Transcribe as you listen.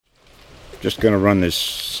Just going to run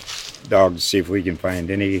this dog to see if we can find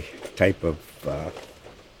any type of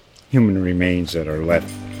human remains that are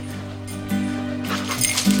left.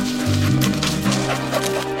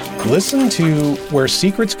 Listen to Where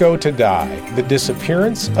Secrets Go to Die, The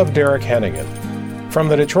Disappearance of Derek Hennigan. From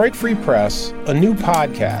the Detroit Free Press, a new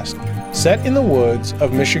podcast set in the woods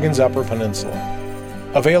of Michigan's Upper Peninsula.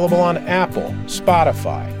 Available on Apple,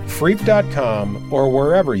 Spotify, Freep.com, or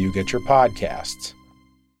wherever you get your podcasts.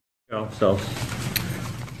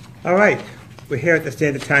 All right. We're here at the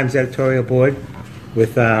Standard Times editorial board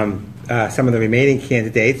with some of the remaining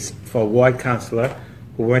candidates for ward councilor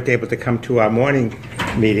who weren't able to come to our morning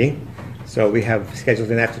meeting. So we have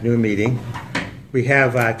scheduled an afternoon meeting. We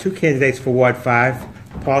have two candidates for Ward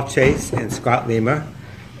 5, Paul Chase and Scott Lima,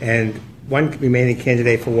 and one remaining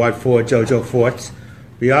candidate for Ward 4, Jojo Forts.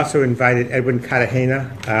 We also invited Edwin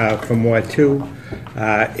Cartagena from Ward 2,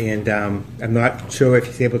 and I'm not sure if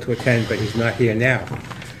he's able to attend, but he's not here now.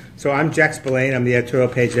 So I'm Jack Spillane. I'm the editorial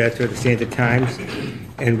page editor of the Standard Times,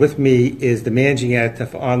 and with me is the managing editor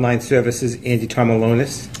for online services, Andy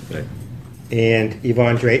Tomalonis, right, and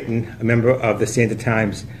Yvonne Drayton, a member of the Standard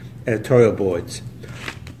Times editorial boards.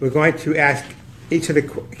 We're going to ask each of the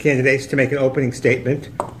candidates to make an opening statement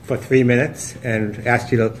for 3 minutes and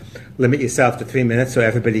ask you to limit yourself to 3 minutes so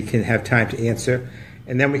everybody can have time to answer.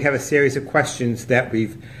 And then we have a series of questions that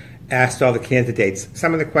we've asked all the candidates.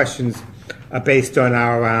 Some of the questions are based on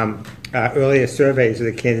our earlier surveys of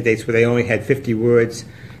the candidates where they only had 50 words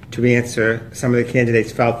to answer. Some of the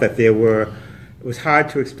candidates felt that it was hard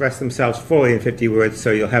to express themselves fully in 50 words,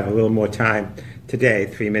 so you'll have a little more time today,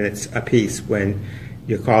 3 minutes apiece when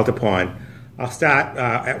you're called upon. I'll start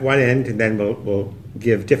at one end, and then we'll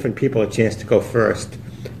give different people a chance to go first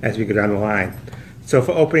as we go down the line. So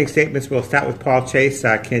for opening statements, we'll start with Paul Chase,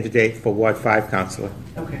 our candidate for Ward 5 councilor.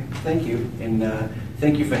 Okay, thank you, and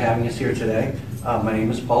thank you for having us here today. My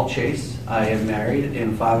name is Paul Chase. I am married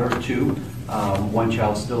and father of two, one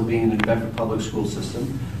child still being in the New Bedford public school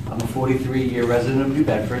system. I'm a 43-year resident of New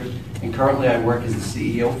Bedford, and currently I work as the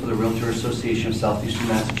CEO for the Realtor Association of Southeastern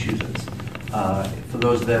Massachusetts. For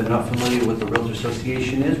those that are not familiar with what the Realtor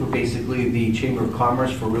Association is, we're basically the Chamber of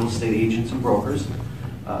Commerce for real estate agents and brokers.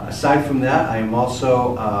 Aside from that, I am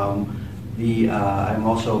also a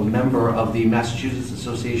member of the Massachusetts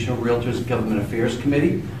Association of Realtors Government Affairs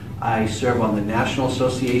Committee. I serve on the National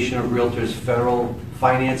Association of Realtors Federal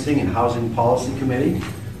Financing and Housing Policy Committee.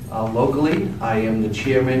 Locally, I am the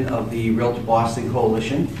chairman of the Realtor Boston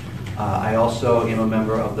Coalition. I also am a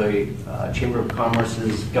member of the Chamber of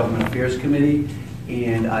Commerce's Government Affairs Committee,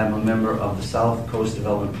 and I'm a member of the South Coast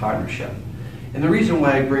Development Partnership. And the reason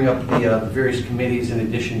why I bring up the various committees in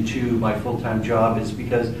addition to my full-time job is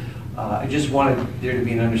because I just wanted there to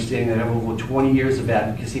be an understanding that I have over 20 years of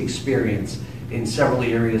advocacy experience in several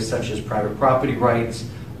areas such as private property rights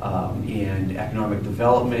and economic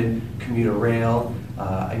development, commuter rail.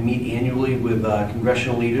 I meet annually with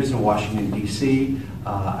congressional leaders in Washington, D.C.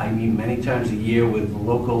 I meet many times a year with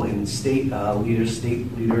local and state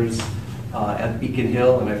leaders at Beacon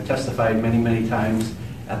Hill, and I've testified many, many times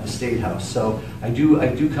at the State House. So I do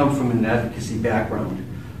come from an advocacy background.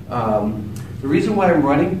 The reason why I'm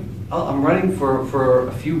running for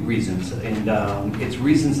a few reasons, and it's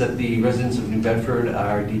reasons that the residents of New Bedford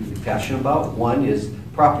are deeply passionate about. One is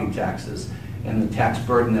property taxes and the tax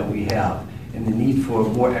burden that we have, and the need for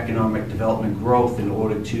more economic development growth in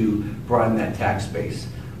order to broaden that tax base.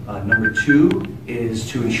 Number two is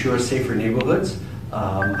to ensure safer neighborhoods.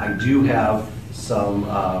 I do have some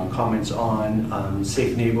comments on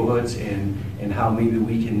safe neighborhoods and how maybe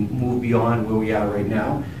we can move beyond where we are right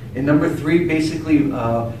now. And number three, basically,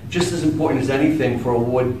 just as important as anything for a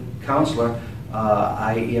ward councilor,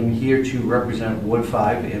 I am here to represent Ward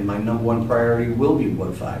 5, and my number one priority will be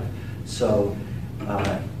Ward 5. So,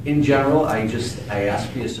 in general, I ask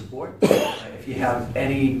for your support. If you have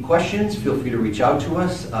any questions, feel free to reach out to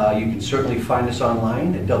us. You can certainly find us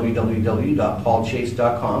online at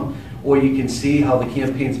www.paulchase.com, or you can see how the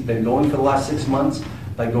campaign's been going for the last 6 months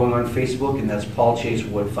by going on Facebook, and that's Paul Chase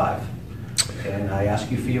Ward 5. And I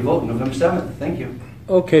ask you for your vote November 7th. Thank you.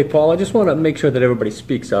 Okay, Paul, I just want to make sure that everybody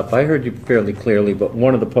speaks up. I heard you fairly clearly, but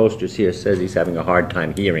one of the posters here says he's having a hard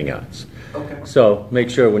time hearing us. Okay. So make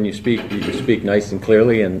sure when you speak nice and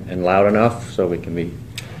clearly and loud enough so we can be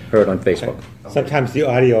heard on Facebook. Sometimes the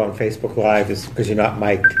audio on Facebook Live is because you're not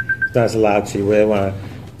mic'd, it's not as loud, so you really want to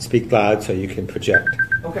speak loud so you can project.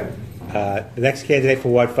 Okay. The next candidate for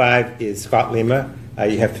Ward 5 is Scott Lima.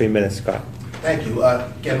 You have 3 minutes, Scott. Thank you.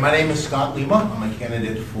 Again, my name is Scott Lima. I'm a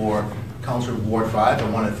candidate for Councilor of Ward 5. I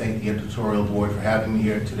want to thank the editorial board for having me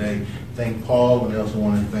here today. Thank Paul, and I also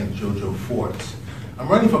want to thank Jojo Forts. I'm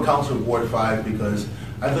running for council of Ward 5 because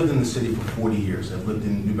I've lived in the city for 40 years. I've lived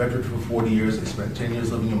in New Bedford for 40 years. I spent 10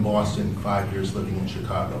 years living in Boston, 5 years living in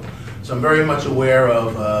Chicago. So I'm very much aware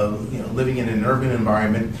of living in an urban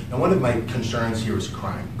environment. And one of my concerns here is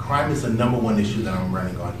crime. Crime is the #1 issue that I'm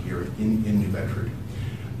running on here in New Bedford.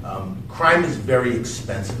 Crime is very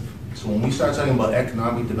expensive. So when we start talking about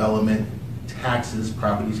economic development, taxes,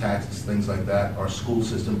 property taxes, things like that, our school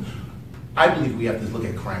system, I believe we have to look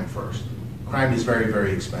at crime first. Crime is very,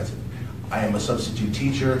 very expensive. I am a substitute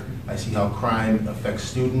teacher. I see how crime affects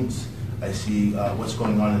students. I see what's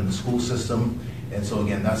going on in the school system. And so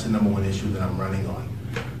again, that's the #1 issue that I'm running on.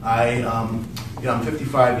 I'm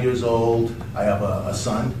 55 years old. I have a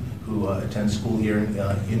son who attends school here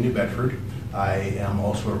in New Bedford. I am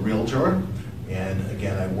also a realtor. And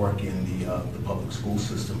again, I work in the public school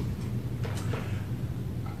system.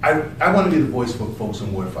 I want to be the voice for folks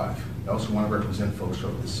in Ward 5. I also want to represent folks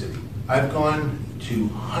from the city. I've gone to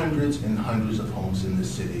hundreds and hundreds of homes in this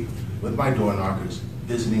city with my door knockers,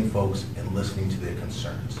 visiting folks and listening to their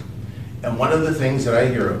concerns. And one of the things that I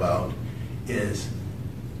hear about is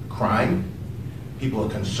crime. People are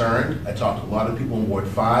concerned. I talked to a lot of people in Ward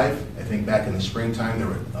 5. I think back in the springtime, there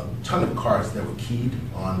were a ton of cars that were keyed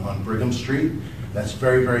on Brigham Street. That's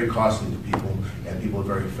very, very costly to people, and people are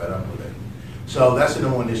very fed up with it. So that's the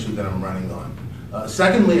 #1 issue that I'm running on.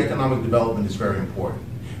 Secondly, economic development is very important.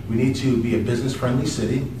 We need to be a business-friendly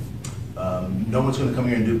city. No one's going to come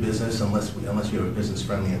here and do business unless we have a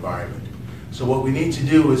business-friendly environment. So what we need to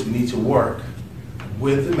do is we need to work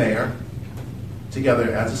with the mayor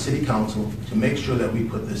together as a city council to make sure that we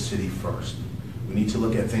put this city first. We need to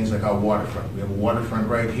look at things like our waterfront. We have a waterfront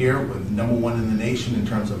right here with #1 in the nation in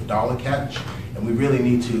terms of dollar catch, and we really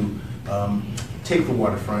need to take the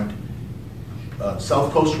waterfront,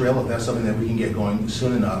 South Coast Rail, if that's something that we can get going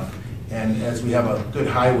soon enough, and as we have a good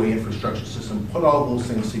highway infrastructure system, put all those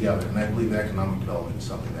things together, and I believe economic development is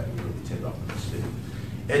something that we really take off in the city.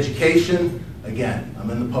 Education, again, I'm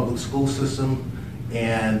in the public school system,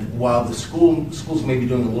 and while the schools may be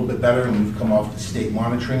doing a little bit better, and we've come off the state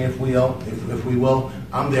monitoring, if we will,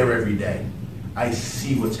 I'm there every day. I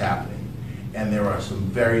see what's happening, and there are some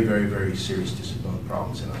very, very, very serious disciplinary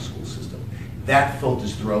problems in our school system. That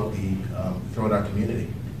filters throughout our community,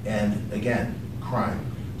 and again, crime.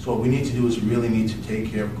 So what we need to do is really need to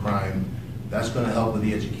take care of crime. That's going to help with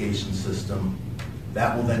the education system.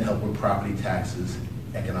 That will then help with property taxes,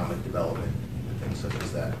 economic development, and things such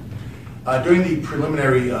as that. During the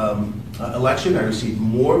preliminary election, I received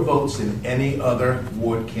more votes than any other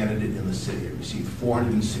ward candidate in the city. I received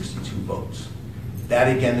 462 votes.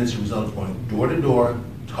 That again is a result of going door to door,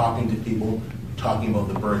 talking to people, talking about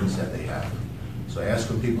the burdens that they have. So I ask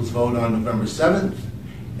for people's vote on November 7th,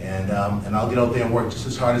 and I'll get out there and work just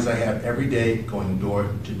as hard as I have every day, going door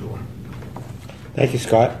to door. Thank you,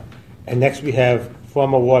 Scott. And next we have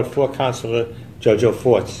former Ward 4 Councilor Jojo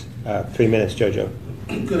Forts. 3 minutes, Jojo.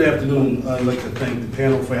 Good afternoon. I'd like to thank the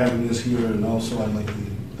panel for having us here, and also I'd like to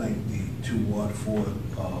thank the 2 Ward 4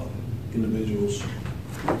 individuals.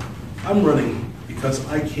 I'm running because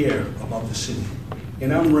I care about the city,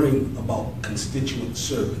 and I'm running about constituent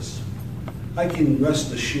service. I can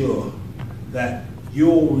rest assured that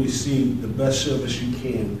you'll receive the best service you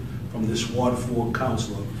can from this Ward 4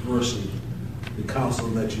 councilor versus the councilor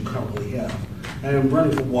that you currently have. I am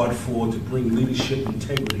running for Ward 4 to bring leadership,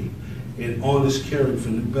 integrity, and honest caring for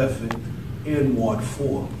New Bedford and Ward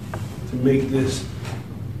 4 to make this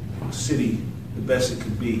city the best it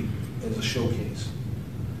could be as a showcase.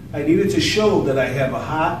 I needed to show that I have a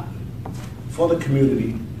heart for the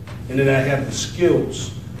community and that I have the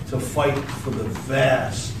skills to fight for the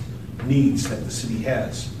vast needs that the city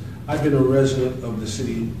has. I've been a resident of the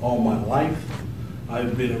city all my life.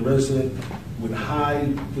 I've been a resident with high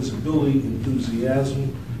visibility,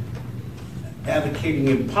 enthusiasm, advocating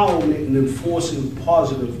empowerment and enforcing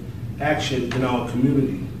positive action in our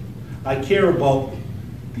community. I care about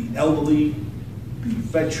the elderly, the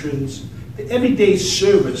veterans, the everyday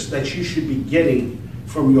service that you should be getting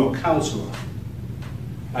from your counselor.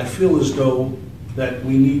 I feel as though that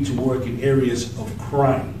we need to work in areas of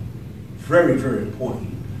crime. Very, very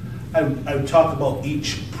important. I've talked about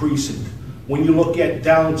each precinct. When you look at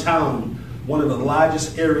downtown, one of the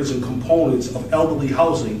largest areas and components of elderly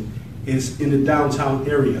housing is in the downtown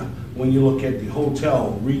area. When you look at the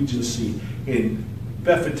hotel, Regency, and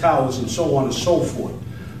Bedford Towers, and so on and so forth.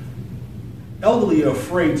 Elderly are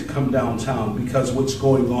afraid to come downtown because of what's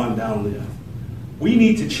going on down there. We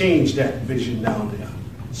need to change that vision down there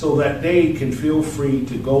so that they can feel free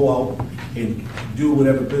to go out and do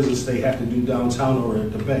whatever business they have to do downtown or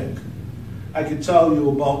at the bank. I could tell you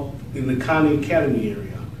about in the County Academy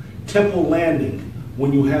area, Temple Landing,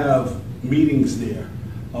 when you have meetings there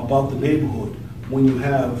about the neighborhood, when you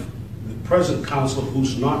have the present council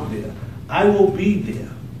who's not there, I will be there.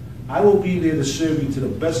 I will be there to serve you to the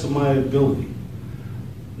best of my ability.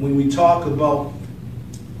 When we talk about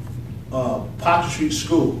Parker Street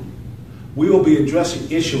School, we will be addressing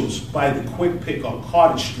issues by the quick pick on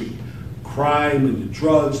Cottage Street, crime and the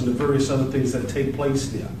drugs and the various other things that take place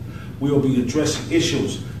there. We will be addressing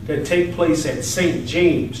issues that take place at St.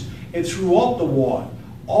 James and throughout the ward,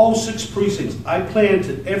 all 6 precincts. I plan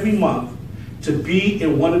to every month to be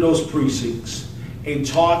in one of those precincts and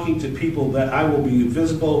talking to people that I will be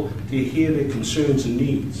visible to hear their concerns and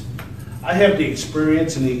needs. I have the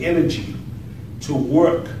experience and the energy to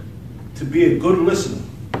work, to be a good listener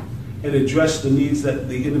and address the needs that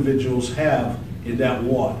the individuals have in that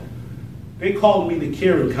ward. They call me the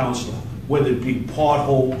caring counselor, whether it be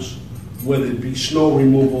potholes, whether it be snow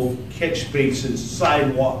removal, catch basins,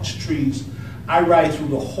 sidewalks, trees. I ride through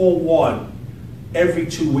the whole ward every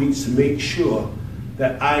 2 weeks to make sure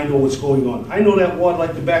that I know what's going on. I know that ward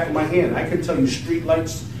like the back of my hand. I can tell you street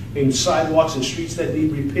lights and sidewalks and streets that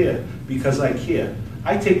need repair because I care.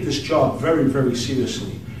 I take this job very, very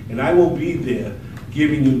seriously, and I will be there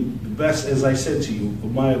giving you the best, as I said to you,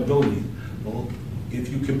 of my ability. Well, if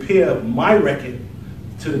you compare my record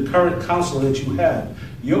to the current councilor that you have,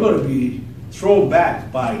 you're going to be thrown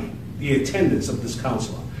back by the attendance of this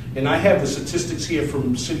councilor. And I have the statistics here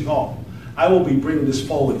from City Hall. I will be bringing this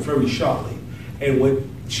forward very shortly, and what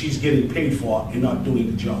she's getting paid for and not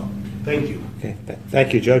doing the job. Thank you. Okay.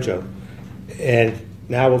 Thank you, Jojo. And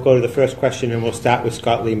now we'll go to the first question, and we'll start with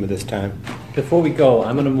Scott Lima this time. Before we go,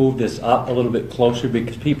 I'm going to move this up a little bit closer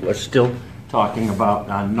because people are still talking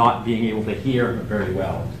about not being able to hear very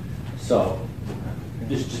well. So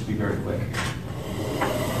just be very quick.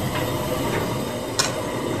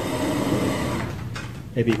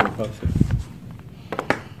 Maybe you can close it.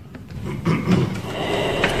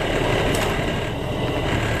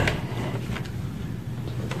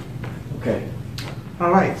 Okay.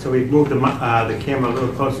 All right, so we've moved the camera a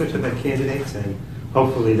little closer to the candidates, and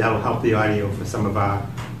hopefully that'll help the audio for some of our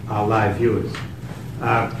live viewers.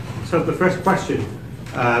 So the first question,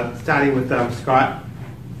 starting with Scott,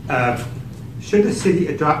 should the city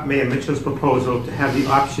adopt Mayor Mitchell's proposal to have the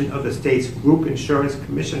option of the state's group insurance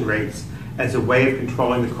commission rates as a way of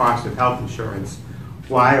controlling the cost of health insurance?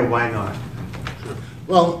 Why or why not?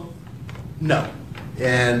 Well, no.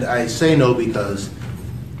 And I say no because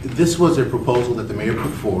this was a proposal that the mayor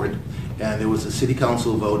put forward, and there was a city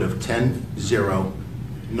council vote of 10-0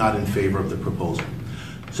 not in favor of the proposal.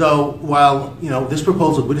 So while this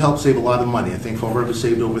proposal would help save a lot of money, I think Fall River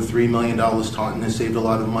saved over $3 million. Taunton has saved a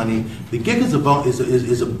lot of money. The gig is a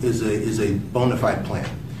bona fide plan.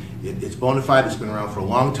 It's bona fide. It's been around for a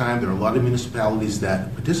long time. There are a lot of municipalities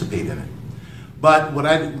that participate in it. But what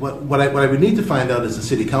I would need to find out as a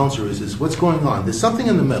city councilor is what's going on. There's something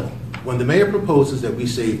in the middle. When the mayor proposes that we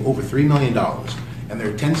save over $3 million, and there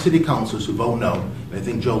are 10 city councilors who vote no, and I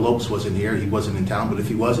think Joe Lopes wasn't here, he wasn't in town, but if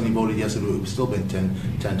he was and he voted yes, it would have still been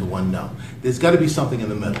 10-1 no. There's got to be something in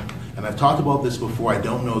the middle. And I've talked about this before. I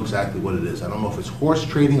don't know exactly what it is. I don't know if it's horse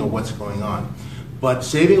trading or what's going on. But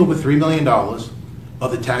saving over $3 million of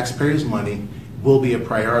the taxpayers' money will be a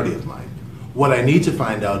priority of mine. What I need to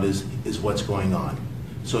find out is what's going on.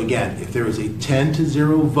 So again, if there is a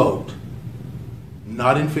 10-0 vote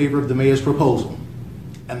not in favor of the mayor's proposal,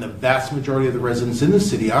 and the vast majority of the residents in the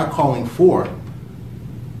city are calling for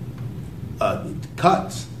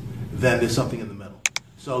cuts, then there's something in the middle.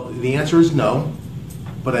 So the answer is no,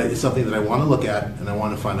 but it's something that I want to look at, and I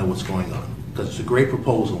want to find out what's going on. Because it's a great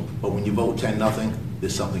proposal, but when you vote 10-0,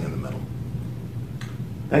 there's something in the middle.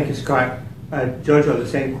 Thank you, Scott. Jojo, the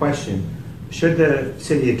same question. Should the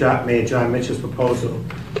city adopt Mayor John Mitchell's proposal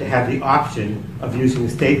to have the option of using the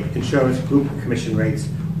state insurance group commission rates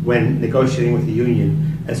when negotiating with the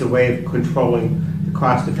union as a way of controlling the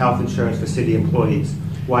cost of health insurance for city employees?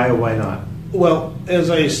 Why or why not? Well, as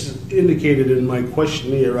I indicated in my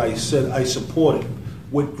questionnaire, I said I support it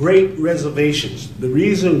with great reservations. The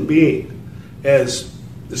reason being, as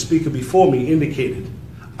the speaker before me indicated,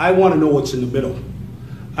 I want to know what's in the middle.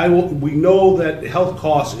 We know that health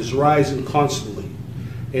costs is rising constantly.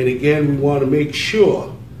 And again, we want to make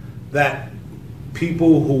sure that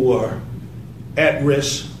people who are at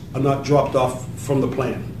risk are not dropped off from the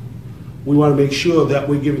plan. We want to make sure that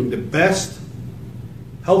we're giving the best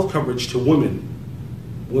health coverage to women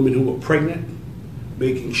who are pregnant,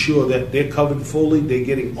 making sure that they're covered fully, they're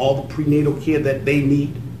getting all the prenatal care that they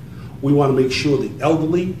need. We want to make sure the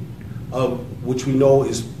elderly, which we know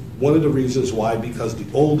is one of the reasons why, because the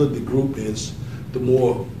older the group is, the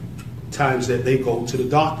more times that they go to the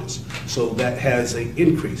doctors. So that has an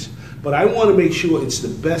increase. But I want to make sure it's the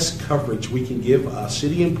best coverage we can give our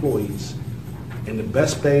city employees and the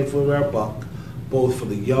best bang for our buck, both for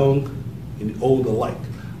the young and the old alike.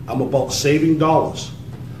 I'm about saving dollars,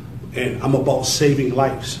 and I'm about saving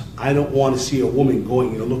lives. I don't want to see a woman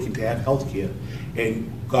going and looking to have health care,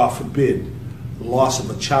 and God forbid, the loss of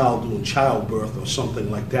a child doing childbirth or something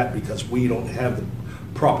like that because we don't have the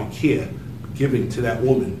proper care given to that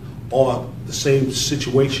woman, or the same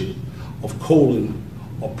situation of colon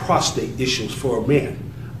or prostate issues for a man.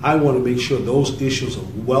 I want to make sure those issues are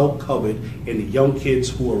well covered and the young kids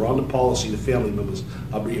who are on the policy, the family members,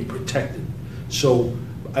 are being protected. So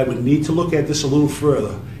I would need to look at this a little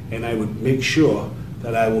further, and I would make sure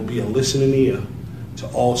that I will be a listening ear to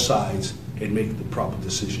all sides and make the proper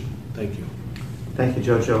decision. Thank you. Thank you,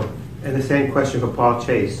 Jojo. And the same question for Paul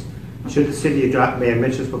Chase. Should the city adopt Mayor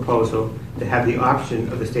Mitchell's proposal to have the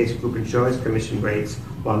option of the state's group insurance commission rates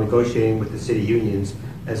while negotiating with the city unions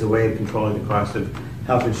as a way of controlling the cost of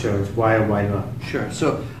health insurance? Why or why not? Sure.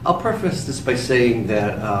 So I'll preface this by saying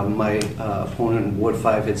that my opponent in Ward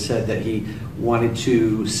 5 had said that he wanted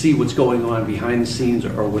to see what's going on behind the scenes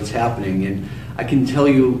or what's happening. And I can tell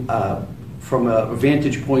you from a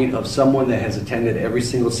vantage point of someone that has attended every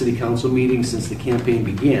single city council meeting since the campaign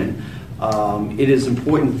began, it is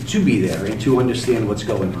important to be there and to understand what's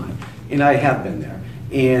going on. And I have been there.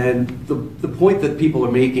 And the point that people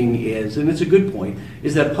are making is, and it's a good point,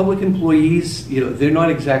 is that public employees, they're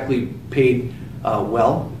not exactly paid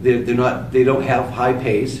well. They're not. They don't have high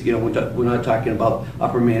pays. We're not talking about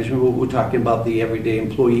upper management. We're talking about the everyday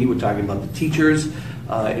employee. We're talking about the teachers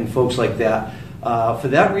and folks like that. For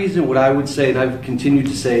that reason, what I would say, and I've continued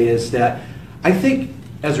to say, is that I think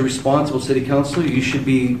as a responsible city councilor, you should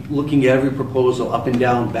be looking at every proposal up and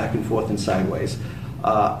down, back and forth, and sideways.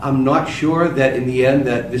 I'm not sure that in the end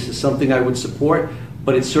that this is something I would support,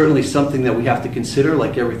 but it's certainly something that we have to consider,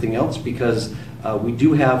 like everything else, because we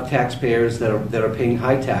do have taxpayers that are paying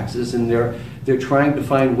high taxes, and they're trying to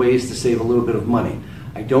find ways to save a little bit of money.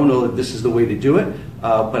 I don't know that this is the way to do it,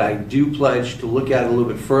 but I do pledge to look at it a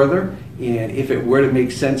little bit further, and if it were to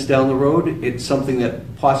make sense down the road, it's something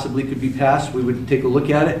that possibly could be passed. We would take a look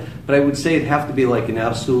at it, but I would say it'd have to be like an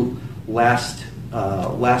absolute last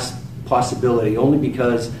possibility, only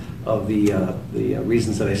because of the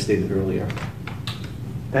reasons that I stated earlier.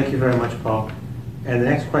 Thank you very much, Paul. And the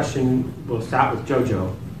next question, we'll start with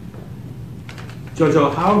Jojo.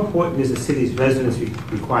 Jojo, how important is the city's residency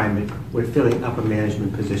requirement when filling upper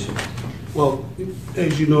management positions? Well,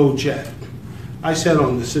 as you know, Jack, I sat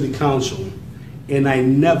on the city council, and I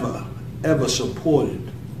never, ever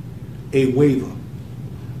supported a waiver.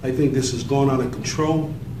 I think this has gone out of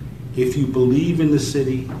control. If you believe in the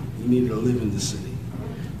city, you need to live in the city,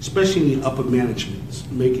 especially in the upper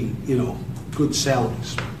management, making, good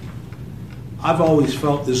salaries. I've always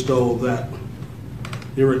felt as though that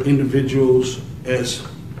there are individuals, as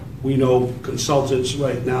we know, consultants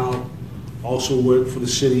right now, also work for the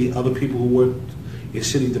city, other people who work in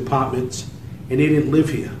city departments, and they didn't live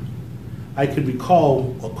here. I could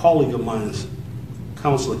recall a colleague of mine,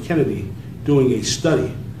 Councilor Kennedy, doing a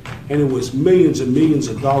study, and it was millions and millions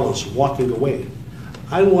of dollars walking away.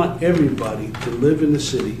 I want everybody to live in the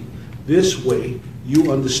city. This way,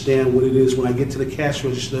 you understand what it is when I get to the cash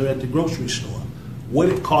register at the grocery store, what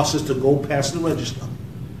it costs us to go past the register.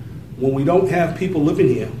 When we don't have people living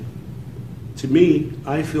here, to me,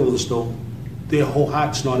 I feel as though their whole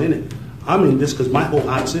heart's not in it. I'm in this because my whole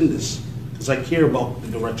heart's in this, because I care about the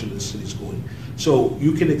direction the city's going. So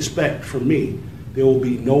you can expect from me, there will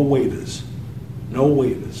be no waivers. No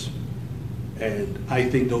waivers. And I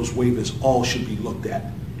think those waivers all should be looked at.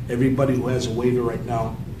 Everybody who has a waiver right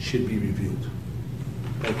now should be reviewed.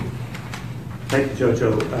 Thank you. Thank you,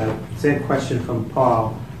 Jojo. Same question from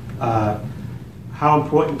Paul. How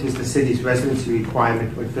important is the city's residency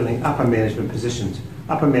requirement when filling upper management positions?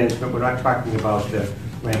 Upper management, we're not talking about the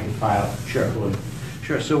rank and file. Sure.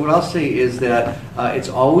 Sure. So what I'll say is that it's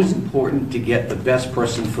always important to get the best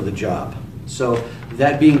person for the job. So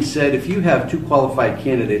that being said, if you have two qualified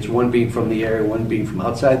candidates, one being from the area, one being from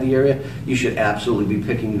outside the area, you should absolutely be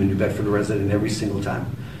picking the New Bedford resident every single time.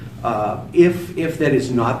 If that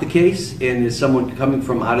is not the case and is someone coming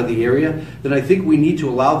from out of the area, then I think we need to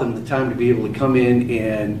allow them the time to be able to come in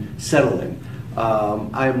and settle in.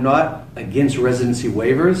 I am not against residency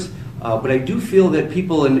waivers, but I do feel that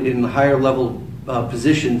people in higher level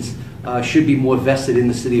positions should be more vested in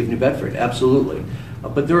the city of New Bedford, absolutely.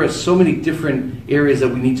 But there are so many different areas that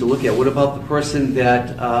we need to look at. What about the person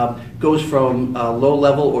that goes from low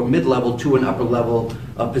level or mid level to an upper level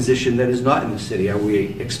position that is not in the city? Are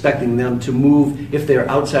we expecting them to move, if they're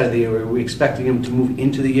outside of the area, are we expecting them to move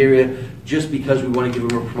into the area just because we want to give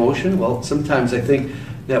them a promotion? Well, sometimes I think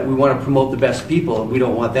that we want to promote the best people, and we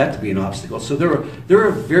don't want that to be an obstacle. So there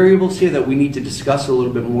are variables here that we need to discuss a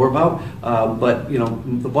little bit more about. But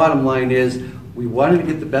the bottom line is we wanted to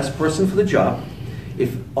get the best person for the job.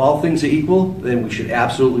 If all things are equal, then we should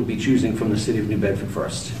absolutely be choosing from the city of New Bedford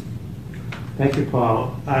first. Thank you,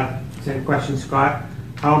 Paul. Same question, Scott.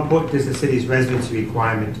 How important is the city's residency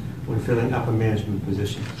requirement when filling upper management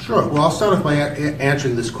positions? Sure. Well, I'll start off by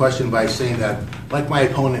answering this question by saying that, like my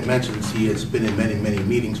opponent mentions, he has been in many, many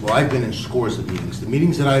meetings. Well, I've been in scores of meetings. The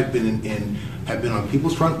meetings that I've been in have been on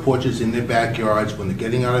people's front porches, in their backyards, when they're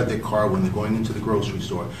getting out of their car, when they're going into the grocery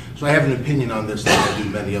store. So I have an opinion on this, like I do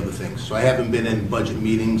many other things. So I haven't been in budget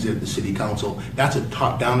meetings at the city council. That's a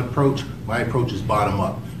top-down approach. My approach is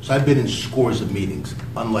bottom-up. So I've been in scores of meetings,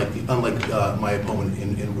 unlike my opponent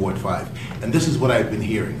in Ward 5. And this is what I've been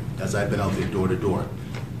hearing as I've been out there door to door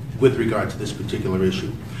with regard to this particular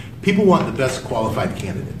issue. People want the best qualified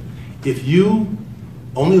candidate. If you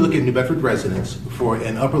only look at New Bedford residents for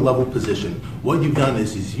an upper level position, what you've done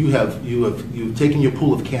is you've taken your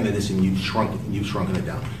pool of candidates and you've shrunken it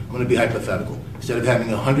down. I'm going to be hypothetical. Instead of having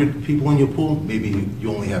 100 people in your pool, maybe you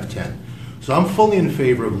only have 10. So I'm fully in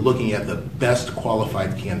favor of looking at the best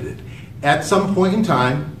qualified candidate. At some point in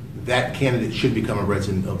time, that candidate should become a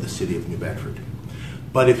resident of the city of New Bedford.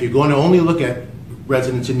 But if you're going to only look at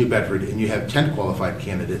residents in New Bedford and you have 10 qualified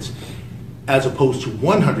candidates, as opposed to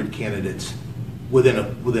 100 candidates within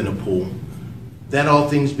a pool, then all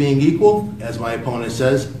things being equal, as my opponent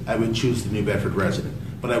says, I would choose the New Bedford resident.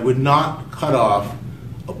 But I would not cut off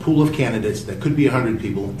a pool of candidates that could be 100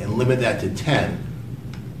 people and limit that to 10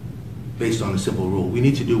 based on a simple rule. We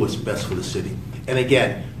need to do what's best for the city. And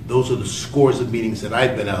again, those are the scores of meetings that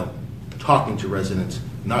I've been out talking to residents,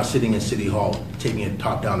 not sitting in City Hall, taking a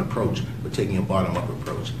top-down approach, but taking a bottom-up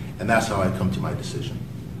approach. And that's how I come to my decision.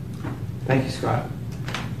 Thank you, Scott.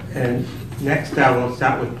 And next, we'll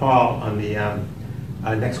start with Paul on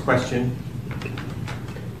the next question.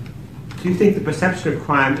 Do you think the perception of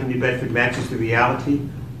crime in New Bedford matches the reality?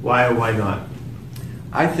 Why or why not?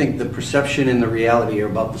 I think the perception and the reality are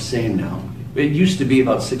about the same now. It used to be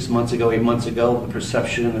about 6 months ago, 8 months ago, the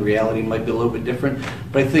perception and the reality might be a little bit different.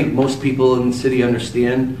 But I think most people in the city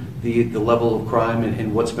understand the level of crime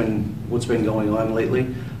and what's been going on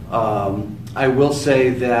lately. I will say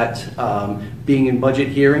that being in budget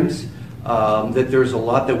hearings, that there's a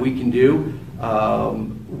lot that we can do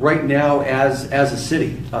right now as a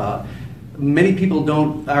city. Many people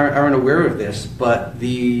aren't aware of this, but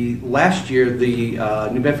last year the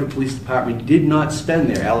New Bedford Police Department did not spend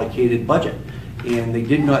their allocated budget, and they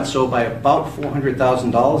did not so by about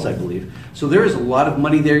 $400,000, I believe. So there is a lot of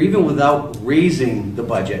money there, even without raising the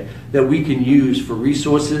budget, that we can use for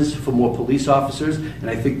resources, for more police officers, and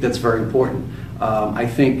I think that's very important. I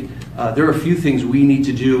think there are a few things we need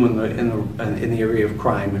to do in the area of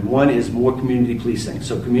crime, and one is more community policing.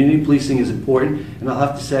 So community policing is important, and I'll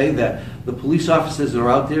have to say that the police officers that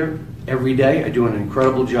are out there every day are doing an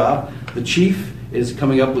incredible job. The chief is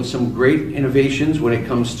coming up with some great innovations when it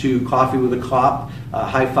comes to Coffee with a Cop,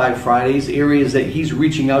 High Five Fridays, areas that he's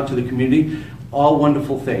reaching out to the community. All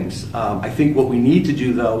wonderful things. I think what we need to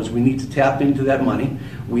do, though, is we need to tap into that money.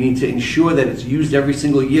 We need to ensure that it's used every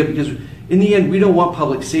single year, because in the end, we don't want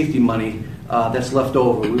public safety money that's left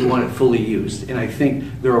over. We want it fully used. And I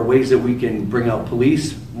think there are ways that we can bring out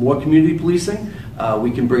police, more community policing.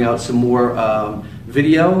 We can bring out some more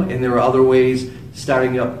video, and there are other ways,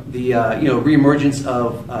 starting up the reemergence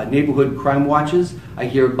of neighborhood crime watches. I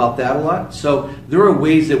hear about that a lot. So there are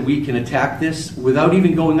ways that we can attack this without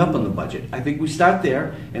even going up on the budget. I think we start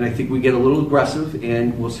there, and I think we get a little aggressive,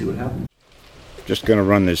 and we'll see what happens. Just going to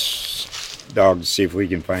run this dog to see if we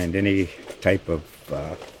can find any type of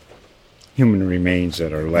human remains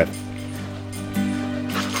that are left.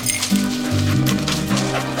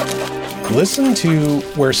 Listen to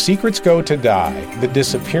Where Secrets Go to Die, The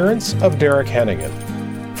Disappearance of Derek Hennigan.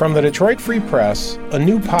 From the Detroit Free Press, a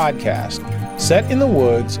new podcast set in the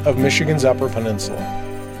woods of Michigan's Upper Peninsula.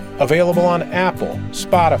 Available on Apple,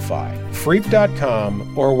 Spotify,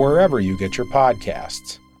 Freep.com, or wherever you get your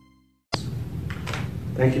podcasts.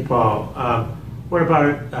 Thank you, Paul. What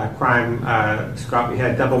about crime, Scott? We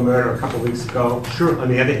had double murder a couple of weeks ago. Sure. On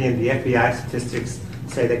the other hand, the FBI statistics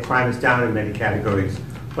say that crime is down in many categories.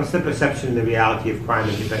 What's the perception and the reality of crime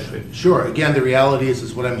in New Bedford? Sure. Again, the reality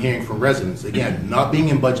is what I'm hearing from residents. Again, not being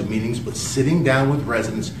in budget meetings, but sitting down with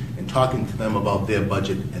residents and talking to them about their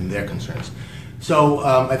budget and their concerns. So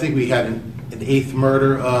I think we had an 8th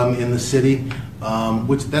murder in the city,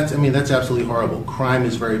 which that's absolutely horrible. Crime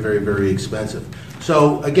is very, very, very expensive.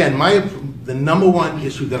 So again, the number one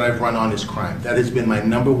issue that I've run on is crime. That has been my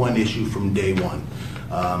number one issue from day one.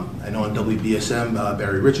 I know on WBSM,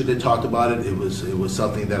 Barry Richard had talked about it. It was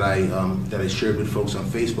something that I shared with folks on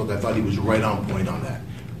Facebook. I thought he was right on point on that.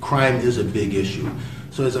 Crime is a big issue.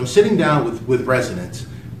 So as I'm sitting down with residents,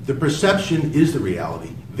 the perception is the reality.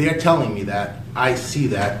 They're telling me that. I see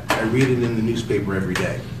that. I read it in the newspaper every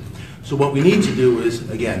day. So what we need to do is,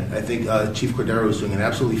 again, I think Chief Cordero is doing an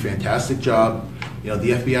absolutely fantastic job. You know,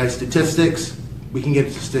 the FBI statistics, we can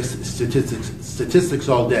get statistics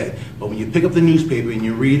all day. But when you pick up the newspaper and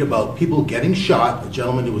you read about people getting shot, a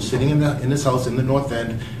gentleman who was sitting in his house in the North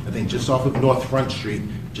End, I think just off of North Front Street,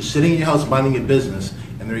 just sitting in your house minding your business,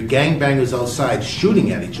 and there are gangbangers outside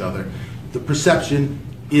shooting at each other, the perception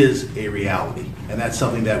is a reality. And that's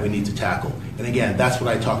something that we need to tackle. And again, that's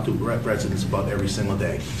what I talk to residents about every single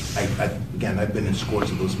day. I've been in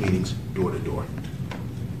scores of those meetings, door to door.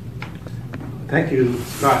 Thank you,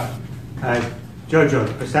 Scott.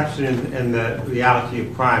 Jojo, perception and the reality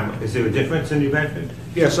of crime, is there a difference in New Bedford?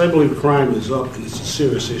 Yes, I believe crime is up, and it's a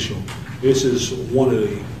serious issue. This is one of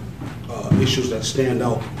the issues that stand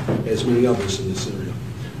out as many others in this area.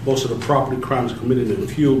 Most of the property crimes committed are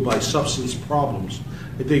fueled by substance problems.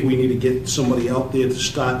 I think we need to get somebody out there to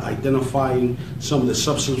start identifying some of the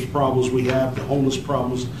substance problems we have, the homeless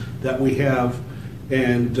problems that we have,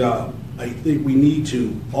 and I think we need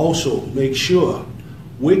to also make sure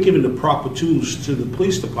we're giving the proper tools to the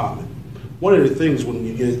police department. One of the things, when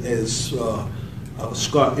you get, as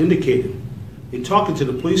Scott indicated, in talking to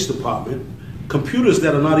the police department, computers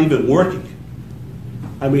that are not even working.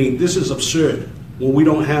 I mean, this is absurd when we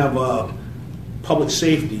don't have public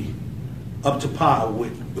safety up to par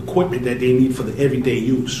with equipment that they need for the everyday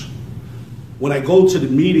use. When I go to the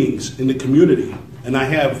meetings in the community and I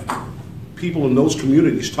have people in those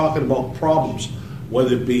communities talking about problems,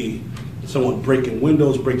 whether it be someone breaking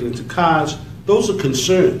windows, breaking into cars, those are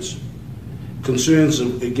concerns. Concerns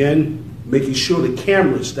of, again, making sure the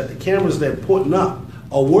cameras they're putting up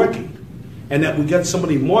are working and that we got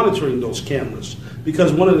somebody monitoring those cameras.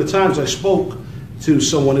 Because one of the times I spoke to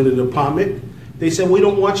someone in the department, they said, we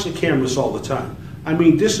don't watch the cameras all the time. I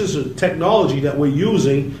mean, this is a technology that we're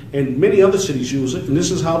using, and many other cities use it, and this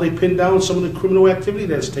is how they pin down some of the criminal activity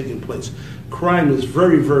that's taking place. Crime is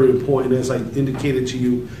very, very important, as I indicated to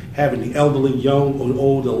you, having the elderly, young, and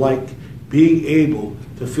old alike, being able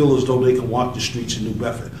to feel as though they can walk the streets in New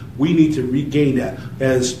Bedford. We need to regain that.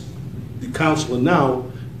 As the councilor now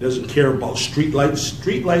doesn't care about streetlights.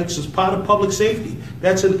 Streetlights is part of public safety.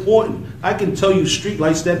 That's important. I can tell you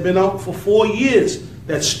streetlights that have been out for 4 years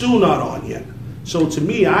that's still not on yet. So to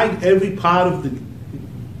me, every part of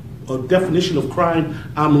the definition of crime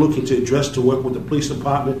I'm looking to address, to work with the police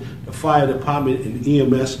department, the fire department, and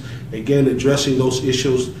EMS, again, addressing those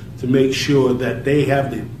issues to make sure that they have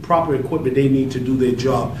the proper equipment they need to do their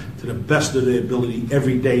job to the best of their ability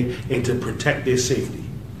every day and to protect their safety.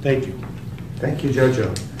 Thank you. Thank you,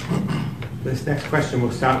 Jojo. This next question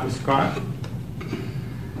will start with Scott.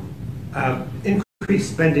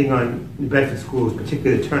 Increased spending on New Bedford schools,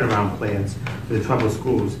 particularly the turnaround plans for the troubled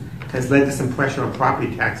schools, has led to some pressure on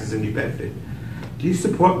property taxes in New Bedford. Do you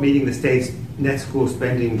support meeting the state's net school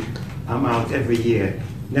spending amount every year?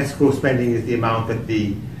 Net school spending is the amount that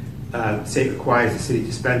the state requires the city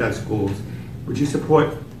to spend on schools. Would you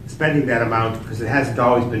support spending that amount, because it hasn't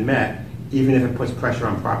always been met, even if it puts pressure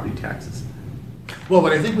on property taxes? Well,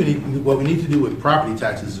 what I think what we need to do with property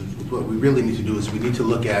taxes, what we really need to do is we need to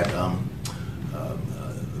look at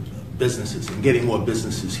businesses and getting more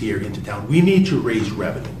businesses here into town. We need to raise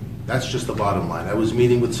revenue. That's just the bottom line. I was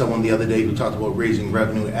meeting with someone the other day who talked about raising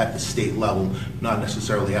revenue at the state level, not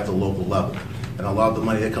necessarily at the local level. And a lot of the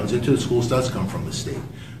money that comes into the schools does come from the state.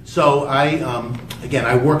 So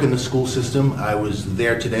I work in the school system. I was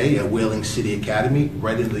there today at Whaling City Academy,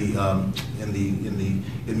 right in the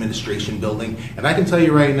administration building. And I can tell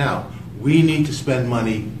you right now, we need to spend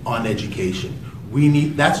money on education.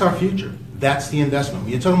 That's our future. That's the investment.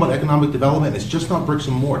 When you're talking about economic development, it's just not bricks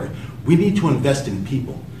and mortar. We need to invest in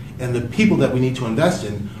people. And the people that we need to invest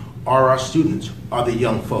in are our students, are the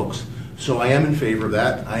young folks. So I am in favor of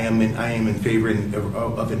that. I am in favor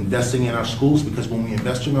of investing in our schools, because when we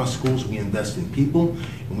invest in our schools, we invest in people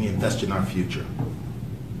and we invest in our future.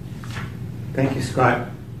 Thank you, Scott.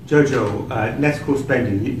 Jojo, net school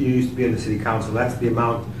spending, you used to be in the city council. That's the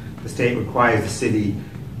amount the state requires the city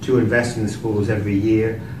to invest in the schools every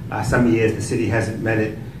year. Some years the city hasn't met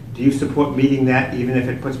it. Do you support meeting that even if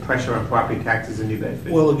it puts pressure on property taxes in New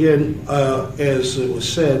Bedford? Well, again, as it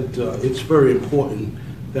was said, it's very important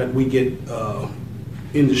that we get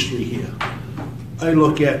industry here. I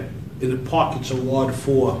look at in the pockets of Ward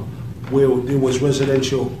 4 where there was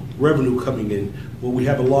residential revenue coming in, where we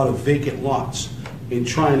have a lot of vacant lots, and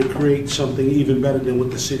trying to create something even better than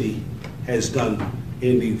what the city has done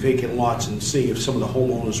in the vacant lots, and see if some of the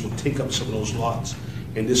homeowners would take up some of those lots,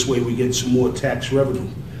 and this way we get some more tax revenue.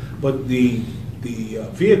 But the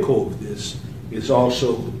vehicle of this is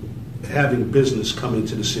also having business come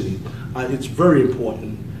into the city. It's very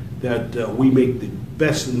important that we make the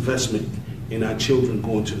best investment in our children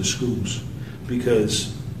going to the schools,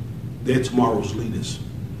 because they're tomorrow's leaders.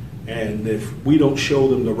 And if we don't show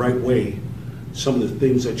them the right way, some of the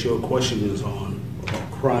things that your question is on,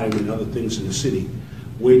 about crime and other things in the city,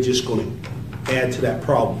 we're just going to add to that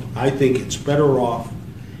problem. I think it's better off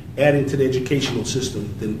adding to the educational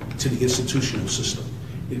system than to the institutional system.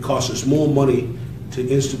 It costs us more money to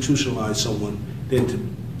institutionalize someone than to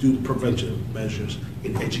do the preventive measures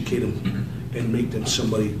and educate them and make them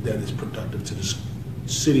somebody that is productive to this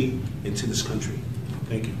city and to this country.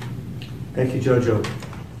 Thank you. Thank you, Jojo.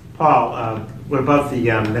 Paul, what about the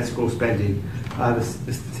net school spending? The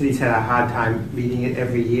city's had a hard time meeting it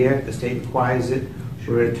every year. The state requires it.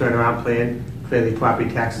 We're in a turnaround plan. Clearly, property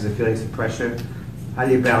taxes are feeling some pressure. How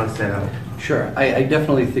do you balance that out? Sure. I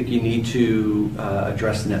definitely think you need to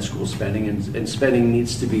address net school spending, and spending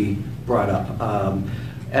needs to be brought up.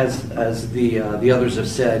 As the others have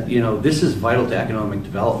said, this is vital to economic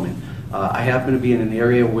development. I happen to be in an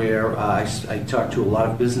area where I talk to a lot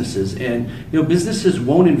of businesses, and businesses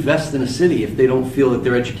won't invest in a city if they don't feel that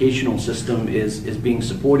their educational system is being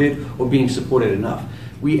supported or being supported enough.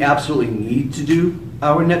 We absolutely need to do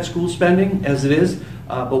our net school spending as it is,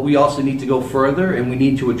 but we also need to go further, and we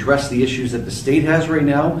need to address the issues that the state has right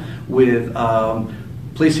now with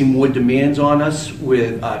placing more demands on us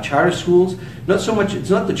with charter schools. Not so much,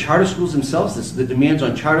 it's not the charter schools themselves, it's the demands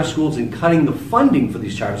on charter schools and cutting the funding for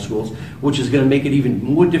these charter schools, which is going to make it even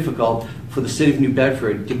more difficult for the city of New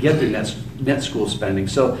Bedford to get their net school spending.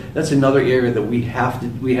 So that's another area that we have to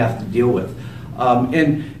deal with.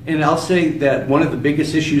 And I'll say that one of the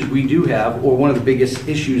biggest issues we do have, or one of the biggest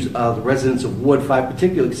issues the residents of Ward 5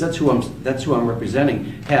 particularly, because that's who I'm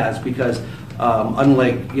representing, has, because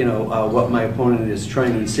unlike what my opponent is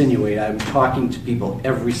trying to insinuate, I'm talking to people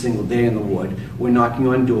every single day in the ward. We're knocking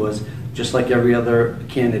on doors, just like every other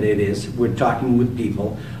candidate is. We're talking with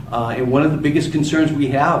people, and one of the biggest concerns we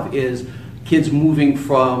have is kids moving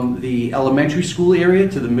from the elementary school area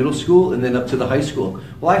to the middle school and then up to the high school.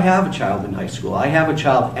 Well, I have a child in high school. I have a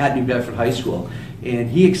child at New Bedford High School, and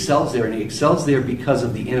he excels there, and he excels there because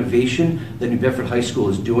of the innovation that New Bedford High School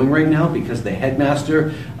is doing right now, because the headmaster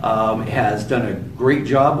has done a great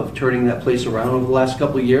job of turning that place around over the last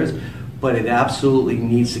couple of years, but it absolutely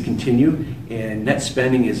needs to continue, and net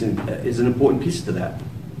spending is an important piece to that.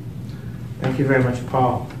 Thank you very much,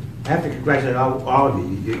 Paul. I have to congratulate all of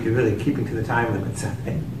you. You're really keeping to the time limits.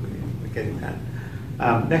 We're getting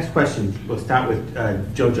that. Next question. We'll start with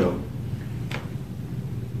Jojo.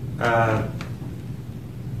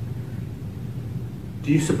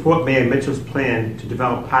 Do you support Mayor Mitchell's plan to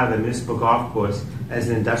develop part of the municipal golf course as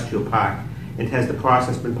an industrial park? And has the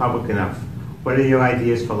process been public enough? What are your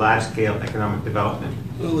ideas for large-scale economic development?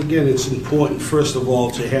 Well, again, it's important, first of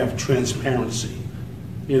all, to have transparency.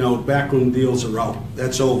 Backroom deals are out.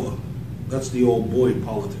 That's over. That's the old boy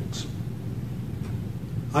politics.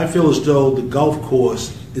 I feel as though the golf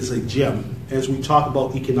course is a gem. As we talk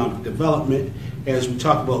about economic development, as we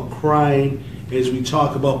talk about crime, as we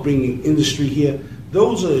talk about bringing industry here,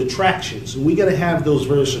 those are attractions, and we got to have those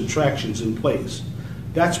various attractions in place.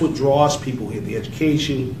 That's what draws people here: the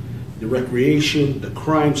education, the recreation, the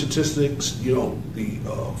crime statistics, the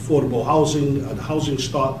affordable housing, the housing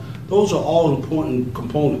stock. Those are all important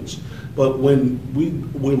components. But when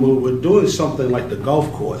we're doing something like the golf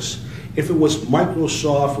course, if it was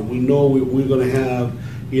Microsoft and we know we're going to have,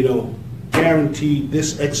 guaranteed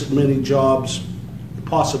this X many jobs, the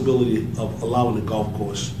possibility of allowing the golf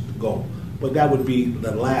course to go. But that would be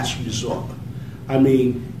the last resort. I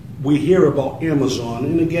mean, we hear about Amazon,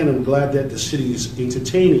 and again, I'm glad that the city is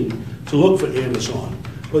entertaining to look for Amazon.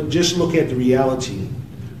 But just look at the reality.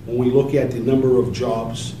 When we look at the number of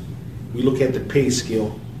jobs, we look at the pay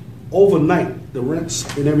scale, overnight, the rents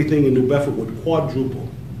and everything in New Bedford would quadruple.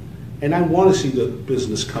 And I want to see the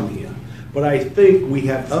business come here. But I think we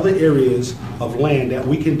have other areas of land that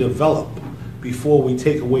we can develop before we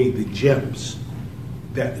take away the gems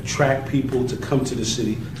that attract people to come to the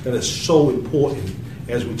city, that is so important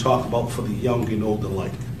as we talk about for the young and old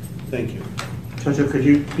alike. Thank you. Joe, could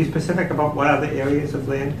you be specific about what other areas of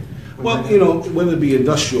land? Well, you know, whether it be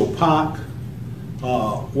industrial park,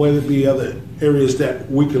 whether it be other areas that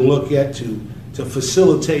we can look at to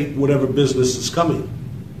facilitate whatever business is coming.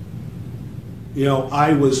 You know,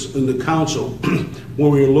 I was in the council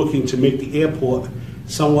when we were looking to make the airport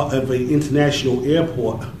somewhat of an international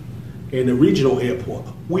airport and a regional airport.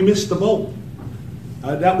 We missed the boat.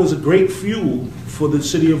 That was a great fuel for the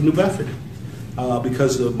city of New Bedford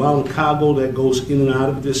because the amount of cargo that goes in and out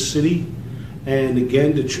of this city, and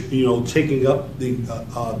again, taking up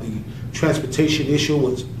the transportation issue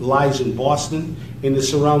which lies in Boston and the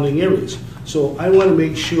surrounding areas. So I want to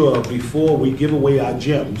make sure before we give away our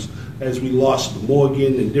gems, as we lost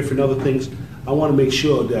Morgan and different other things, I want to make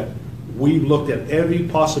sure that we looked at every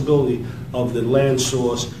possibility of the land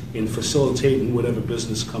source in facilitating whatever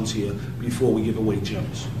business comes here before we give away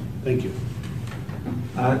gems. Thank you.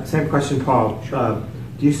 Same question, Paul.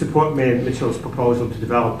 Do you support Mayor Mitchell's proposal to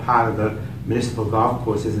develop part of the municipal golf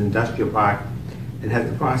course as an industrial park, and has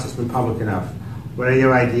the process been public enough? What are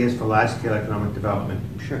your ideas for large-scale economic development?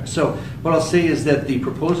 Sure. So what I'll say is that the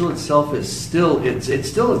proposal itself is still it's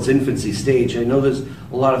its infancy stage. I know there's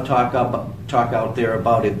a lot of talk out there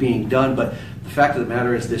about it being done, but the fact of the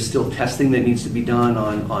matter is there's still testing that needs to be done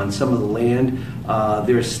on some of the land.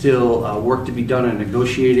 There's still work to be done on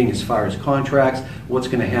negotiating as far as contracts, what's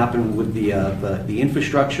going to happen with the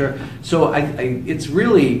infrastructure. So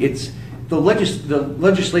the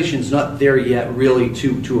legislation is not there yet really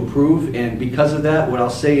to approve, and because of that, what I'll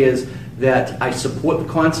say is that I support the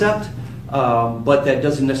concept, but that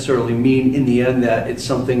doesn't necessarily mean in the end that it's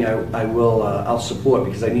something I'll support,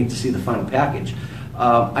 because I need to see the final package.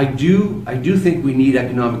 I do think we need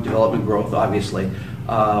economic development growth, obviously.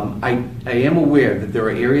 I am aware that there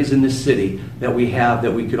are areas in this city that we have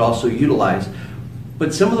that we could also utilize,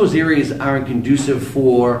 but some of those areas aren't conducive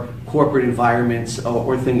for corporate environments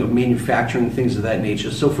or manufacturing, things of that nature.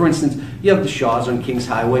 So for instance, you have the Shaws on Kings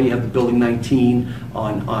Highway, you have the Building 19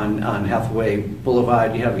 on Hathaway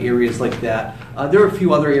Boulevard, you have areas like that. There are a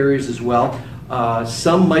few other areas as well.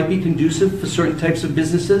 Some might be conducive for certain types of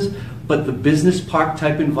businesses, but the business park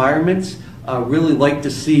type environments really like to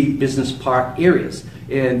see business park areas.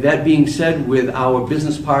 And that being said, with our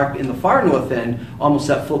business park in the far north end, almost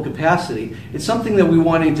at full capacity, it's something that we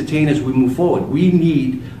want to entertain as we move forward. We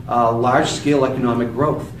need large-scale economic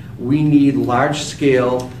growth. We need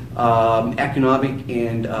large-scale economic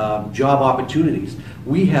and job opportunities.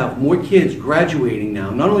 We have more kids graduating now,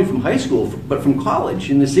 not only from high school, but from college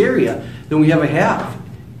in this area than we ever have.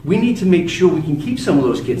 We need to make sure we can keep some of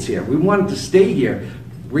those kids here. We want them to stay here,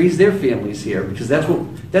 raise their families here, because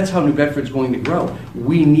that's how New Bedford's going to grow.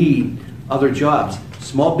 We need other jobs.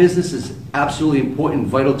 Small business is absolutely important and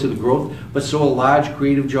vital to the growth, but so are large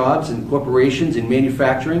creative jobs and corporations and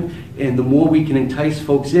manufacturing, and the more we can entice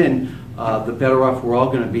folks in, the better off we're all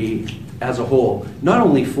going to be as a whole, not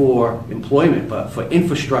only for employment, but for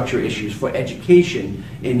infrastructure issues, for education,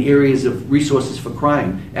 in areas of resources for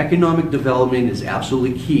crime. Economic development is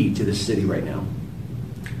absolutely key to this city right now.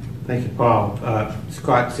 Thank you, Paul.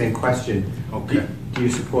 Scott, same question. Okay. Do you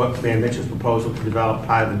support Mayor Mitchell's proposal to develop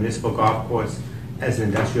part of the municipal golf course as an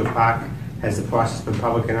industrial park? Has the process been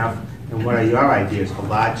public enough? And what are your ideas for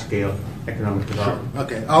large-scale economic development? Sure.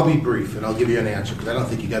 Okay, I'll be brief and I'll give you an answer because I don't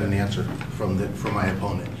think you got an answer from my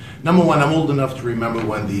opponent. Number one, I'm old enough to remember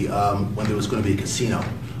when there was going to be a casino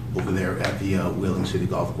over there at the Wheeling City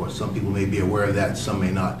Golf Course. Some people may be aware of that, some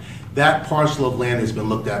may not. That parcel of land has been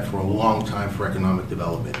looked at for a long time for economic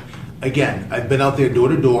development. Again, I've been out there door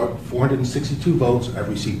to door, 462 votes. I've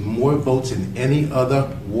received more votes than any other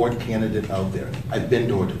ward candidate out there. I've been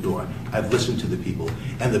door to door. I've listened to the people,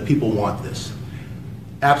 and the people want this.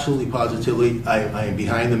 Absolutely, positively, I am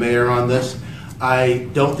behind the mayor on this. I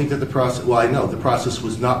don't think that the process, well, I know the process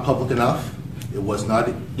was not public enough. It was not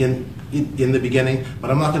in the beginning, but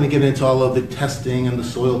I'm not going to get into all of the testing and the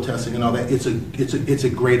soil testing and all that. It's a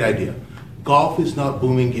great idea. Golf is not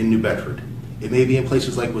booming in New Bedford. It may be in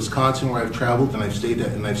places like Wisconsin where I've traveled and I've stayed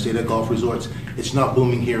at golf resorts. It's not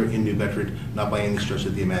booming here in New Bedford, not by any stretch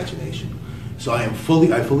of the imagination. So I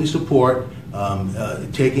fully support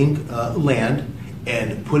taking land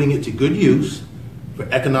and putting it to good use for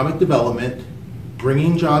economic development,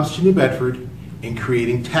 bringing jobs to New Bedford, and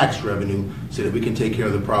creating tax revenue so that we can take care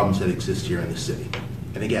of the problems that exist here in the city.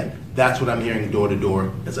 And again, that's what I'm hearing door to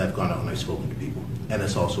door as I've gone out and I've spoken to people. And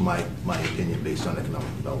it's also my opinion based on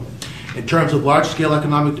economic development. In terms of large-scale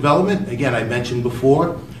economic development, again, I mentioned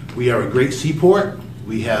before, we are a great seaport.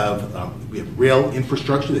 We have rail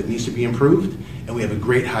infrastructure that needs to be improved, and we have a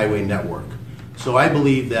great highway network. So I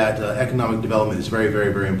believe that economic development is very,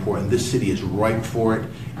 very, very important. This city is ripe for it,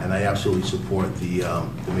 and I absolutely support the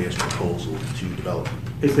mayor's proposal to develop.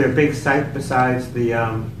 Is there a big site besides the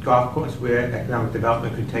golf course where economic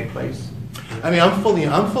development could take place? I mean, I'm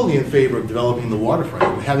fully in favor of developing the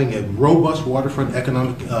waterfront. Having a robust waterfront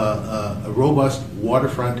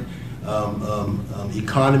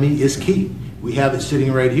economy is key. We have it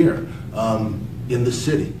sitting right here in the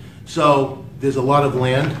city. So there's a lot of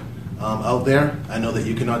land out there. I know that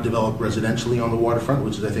you cannot develop residentially on the waterfront,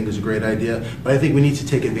 which I think is a great idea. But I think we need to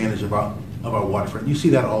take advantage of our waterfront. You see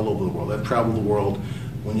that all over the world. I've traveled the world.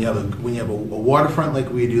 When you have a waterfront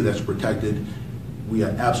like we do that's protected, we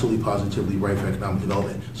are absolutely positively right for economic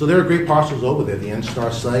development. So there are great parcels over there. The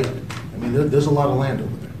NSTAR site. I mean, there's a lot of land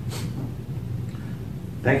over there.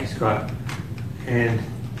 Thank you, Scott. And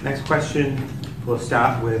next question, we'll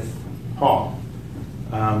start with Paul.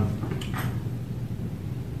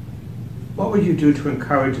 What would you do to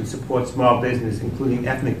encourage and support small business, including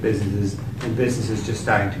ethnic businesses and businesses just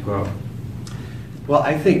starting to grow? Well,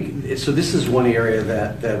 I think, so this is one area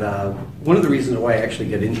that one of the reasons why I actually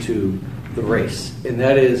get into the race, and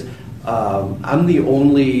that is I'm the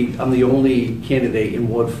only candidate in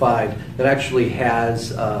Ward 5 that actually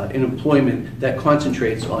has an employment that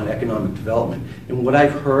concentrates on economic development. And what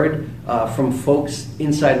I've heard from folks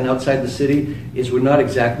inside and outside the city is we're not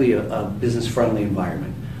exactly a business-friendly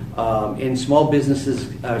environment. And small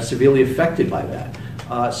businesses are severely affected by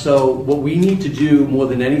that. So what we need to do more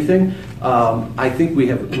than anything, I think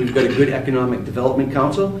we've got a good economic development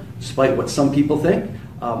council, despite what some people think.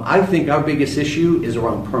 I think our biggest issue is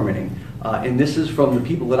around permitting. And this is from the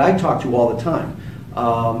people that I talk to all the time.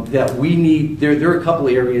 That we need, there are a couple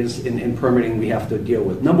of areas in permitting we have to deal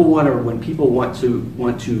with. Number one are when people want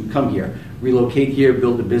to come here, relocate here,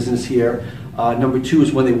 build a business here. Number two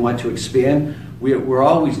is when they want to expand. We're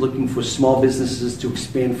always looking for small businesses to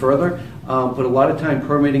expand further, but a lot of time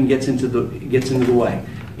permitting gets into the way.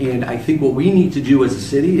 And I think what we need to do as a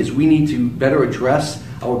city is we need to better address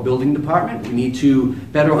our building department. We need to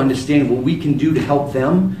better understand what we can do to help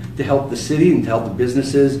them, to help the city, and to help the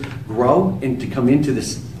businesses grow and to come into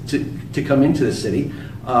this to come into the city.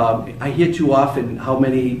 I hear too often how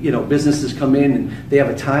many businesses come in and they have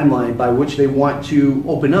a timeline by which they want to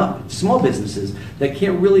open up. Small businesses that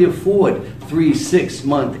can't really afford 3, 6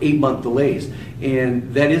 month, 8 month delays,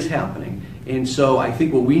 and that is happening. And so I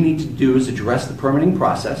think what we need to do is address the permitting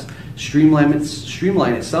process, streamline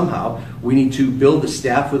it somehow. We need to build the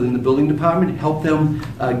staff within the building department, help them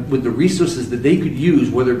with the resources that they could use,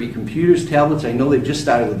 whether it be computers, tablets. I know they've just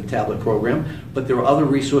started with the tablet program, but there are other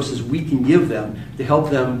resources we can give them to help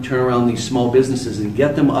them turn around these small businesses and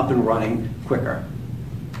get them up and running quicker.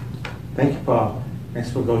 Thank you, Paul.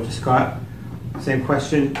 Next we'll go to Scott. Same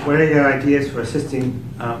question. What are your ideas for assisting,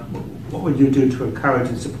 what would you do to encourage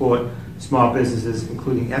and support small businesses,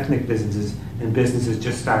 including ethnic businesses and businesses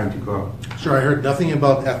just starting to grow? Sure, I heard nothing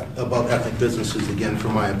about ethnic businesses again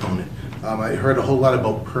from my opponent. I heard a whole lot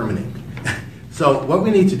about permitting. So what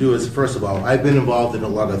we need to do is, first of all, I've been involved in a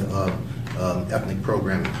lot of ethnic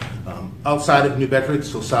programming. Outside of New Bedford,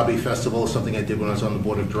 Sosabe Festival is something I did when I was on the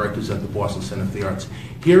board of directors at the Boston Center for the Arts.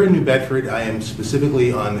 Here in New Bedford, I am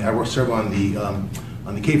specifically I serve on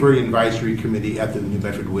the Cape Verdean Advisory Committee at the New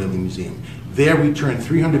Bedford Whaling Museum. There we turn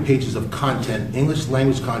 300 pages of content, English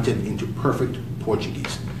language content, into perfect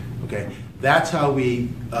Portuguese. Okay, that's how we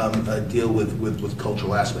deal with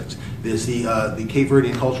cultural aspects. There's the Cape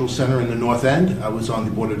Verdean Cultural Center in the North End. I was on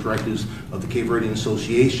the board of directors of the Cape Verdean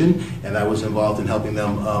Association, and I was involved in helping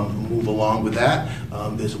them move along with that.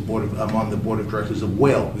 I'm on the board of directors of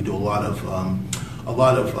Whale. We do a lot of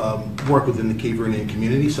work within the Cape Verdean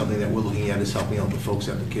community. Something that we're looking at is helping out the folks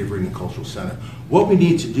at the Cape Verdean Cultural Center. What we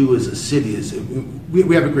need to do as a city is,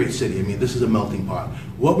 we have a great city. I mean, this is a melting pot.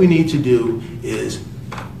 What we need to do is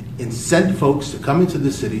incent folks to come into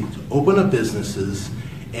the city, to open up businesses,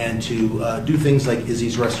 and to do things like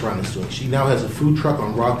Izzy's Restaurant is doing. She now has a food truck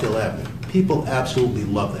on Rockdale Avenue. People absolutely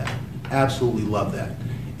love that. Absolutely love that.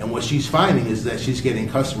 And what she's finding is that she's getting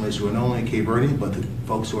customers who are not only Cape Verdean, but the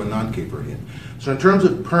folks who are non-Cape Verdean. So in terms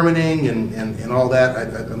of permitting and all that,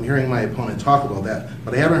 I'm hearing my opponent talk about that,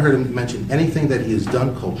 but I haven't heard him mention anything that he has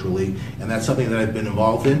done culturally, and that's something that I've been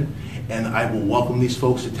involved in, and I will welcome these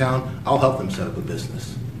folks to town. I'll help them set up a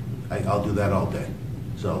business. I'll do that all day.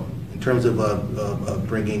 So in terms of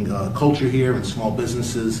bringing culture here and small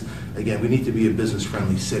businesses, again, we need to be a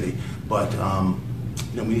business-friendly city, but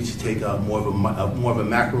we need to take more of a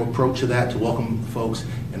macro approach to that, to welcome folks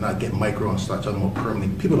and not get micro and start talking about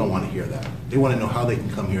permitting. People don't want to hear that. They want to know how they can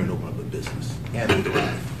come here and open up a business and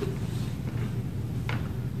thrive.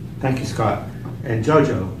 Thank you, Scott. And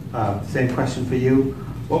Jojo, same question for you.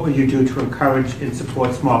 What would you do to encourage and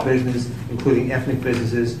support small business, including ethnic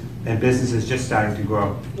businesses and businesses just starting to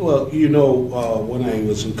grow? Well, when I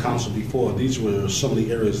was in council before, these were some of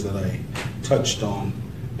the areas that I touched on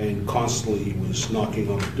and constantly was knocking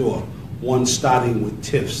on the door. One, starting with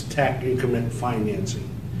TIFs, tax increment financing.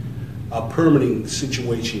 A permitting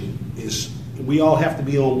situation is, we all have to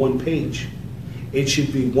be on one page. It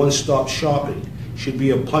should be one-stop shopping, should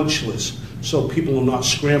be a punch list, so people are not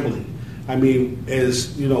scrambling. I mean,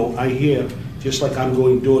 as you know, I hear, just like I'm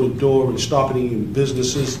going door to door and stopping in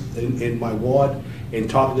businesses in my ward and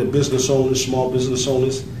talking to business owners, small business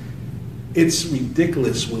owners, it's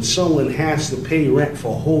ridiculous when someone has to pay rent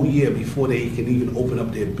for a whole year before they can even open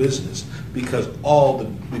up their business because all the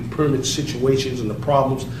permit situations and the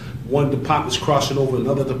problems, one department's crossing over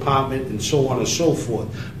another department and so on and so forth.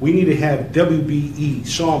 We need to have WBE,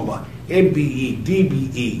 SOMBA, MBE,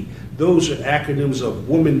 DBE. Those are acronyms of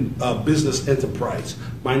Women Business Enterprise,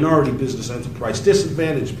 Minority Business Enterprise,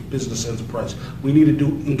 Disadvantaged Business Enterprise. We need to do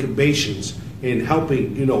incubations in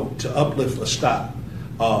helping, to uplift or stop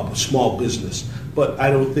small business. But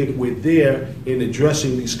I don't think we're there in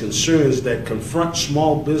addressing these concerns that confront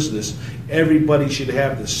small business. Everybody should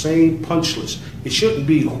have the same punch list. It shouldn't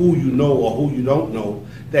be who you know or who you don't know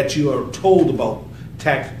that you are told about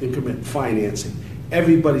tax increment financing.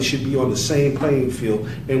 Everybody should be on the same playing field,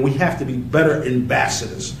 and we have to be better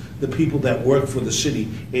ambassadors, the people that work for the city,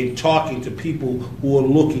 in talking to people who are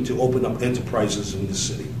looking to open up enterprises in the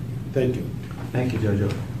city. Thank you. Thank you,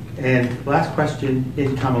 Jojo. And last question,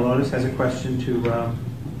 in Kamalonis has a question about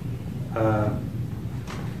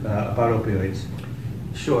opioids.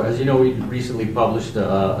 Sure. As you know, we recently published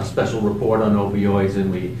a special report on opioids, and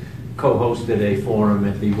we co-hosted a forum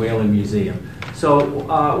at the Whalen Museum. So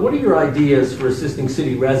what are your ideas for assisting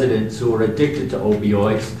city residents who are addicted to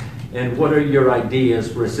opioids, and what are your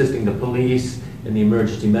ideas for assisting the police and the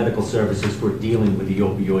emergency medical services who are dealing with the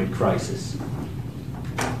opioid crisis?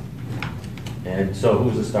 And so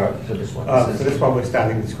who's the start for this one? So this one we're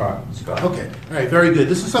starting with Scott. Okay, all right, very good.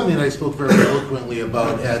 This is something that I spoke very eloquently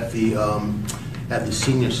about at the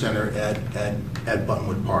senior center at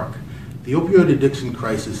Buttonwood Park. The opioid addiction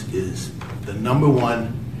crisis is the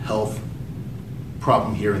 #1 health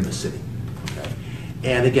problem here in the city. Okay?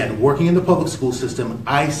 And again, working in the public school system,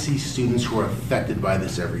 I see students who are affected by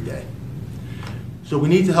this every day. So we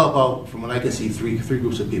need to help out, from what I can see, three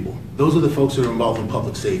groups of people. Those are the folks that are involved in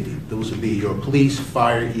public safety. Those would be your police,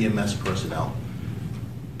 fire, EMS personnel,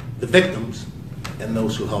 the victims, and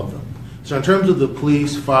those who help them. So in terms of the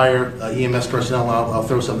police, fire, EMS personnel, I'll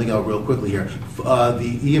throw something out real quickly here.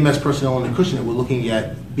 The EMS personnel in the Acushnet, we're looking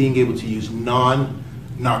at being able to use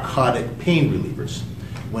non-narcotic pain relievers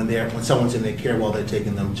when someone's in their care while they're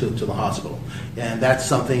taking them to the hospital. And that's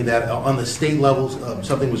something that on the state levels,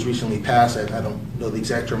 something was recently passed. I don't know the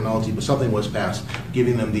exact terminology, but something was passed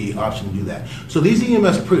giving them the option to do that. So these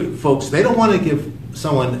EMS folks, they don't want to give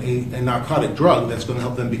someone a narcotic drug that's going to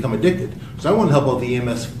help them become addicted. So I want to help out the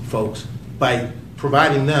EMS folks by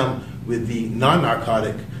providing them with the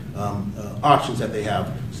non-narcotic options that they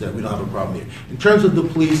have so that we don't have a problem here. In terms of the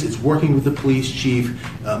police, it's working with the police chief,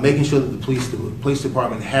 making sure that the police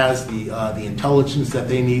department has the intelligence that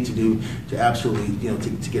they need to do to absolutely,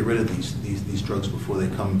 to get rid of these drugs before they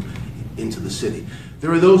come into the city.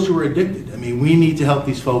 There are those who are addicted. I mean, we need to help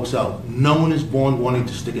these folks out. No one is born wanting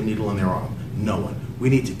to stick a needle in their arm. No one. We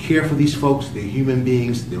need to care for these folks. They're human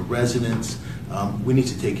beings. They're residents. We need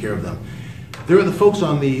to take care of them. There are the folks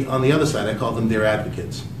on the other side. I call them their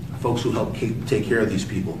advocates. Folks who help take care of these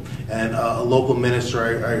people. And a local minister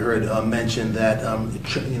I heard mention that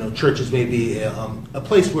churches may be a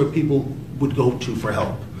place where people would go to for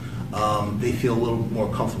help. They feel a little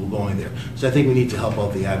more comfortable going there. So I think we need to help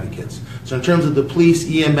out the advocates. So in terms of the police,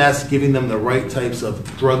 EMS, giving them the right types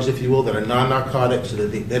of drugs, if you will, that are non-narcotic so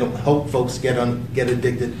that they don't help folks get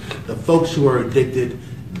addicted. The folks who are addicted,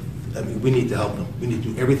 I mean, we need to help them. We need to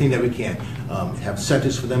do everything that we can. Have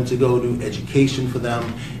centers for them to go to, education for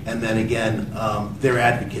them, and then again, their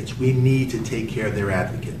advocates. We need to take care of their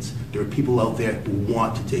advocates. There are people out there who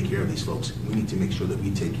want to take care of these folks. We need to make sure that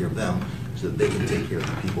we take care of them so that they can take care of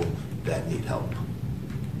the people that need help.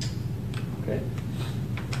 Okay.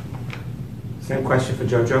 Same question for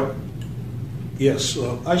JoJo. Yes,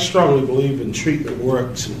 I strongly believe in treatment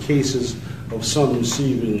works in cases of someone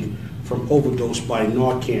receiving from overdose by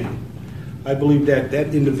Narcan. I believe that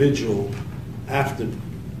individual, after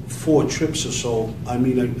 4 trips or so, I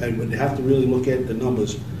mean, I would have to really look at the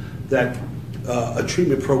numbers, that a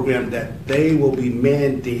treatment program that they will be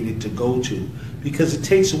mandated to go to because it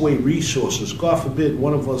takes away resources. God forbid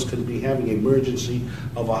one of us could be having an emergency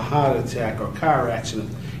of a heart attack or car accident,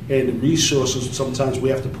 and the resources, sometimes we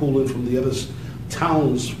have to pull in from the other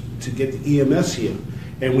towns to get the EMS here.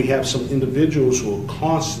 And we have some individuals who are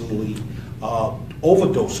constantly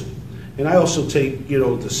overdosing. And I also take,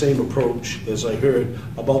 the same approach as I heard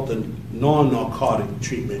about the non-narcotic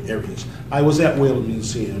treatment areas. I was at Whalum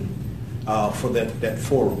Museum for that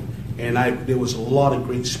forum, and there was a lot of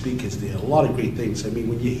great speakers there, a lot of great things. I mean,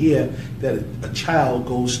 when you hear that a child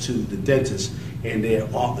goes to the dentist and they're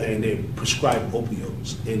prescribed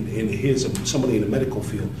opioids, and here's somebody in the medical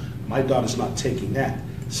field, my daughter's not taking that.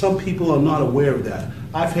 Some people are not aware of that.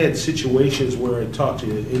 I've had situations where I talked to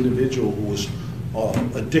an individual who was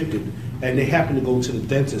addicted, and they happened to go to the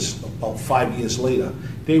dentist about 5 years later.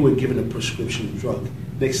 They were given a prescription drug.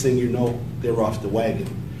 Next thing you know, they're off the wagon.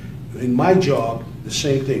 In my job, the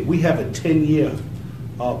same thing. We have a 10-year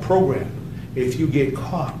program. If you get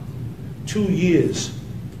caught, 2 years,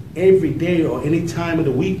 every day or any time of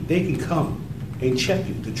the week, they can come and check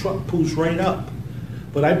you. The truck pulls right up.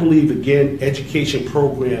 But I believe, again, education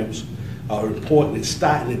programs are important in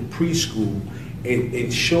starting in preschool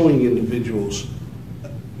and showing individuals,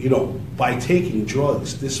 by taking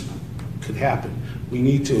drugs, this could happen. We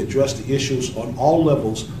need to address the issues on all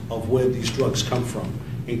levels of where these drugs come from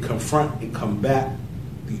and confront and combat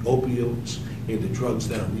the opioids and the drugs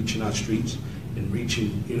that are reaching our streets and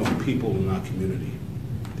reaching, people in our community.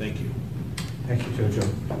 Thank you. Thank you,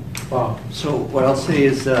 Jojo. Bob? So what I'll say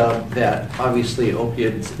is that obviously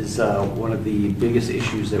opiates is one of the biggest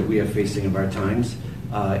issues that we are facing of our times.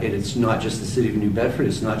 And it's not just the city of New Bedford,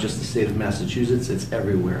 it's not just the state of Massachusetts, it's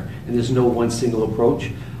everywhere. And there's no one single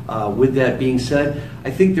approach. With that being said,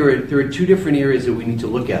 I think there are two different areas that we need to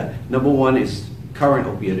look at. Number one is current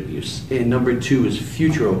opiate abuse, and number two is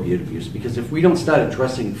future opiate abuse. Because if we don't start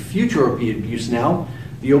addressing future opiate abuse now,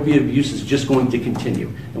 the opiate abuse is just going to continue.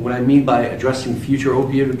 And what I mean by addressing future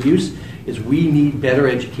opiate abuse is we need better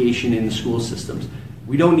education in the school systems.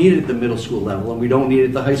 We don't need it at the middle school level, and we don't need it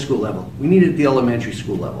at the high school level. We need it at the elementary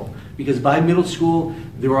school level. Because by middle school,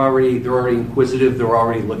 they're already inquisitive, they're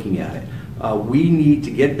already looking at it. We need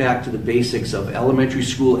to get back to the basics of elementary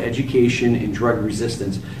school education and drug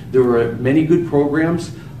resistance. There were many good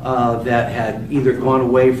programs that had either gone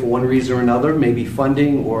away for one reason or another, maybe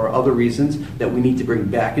funding or other reasons, that we need to bring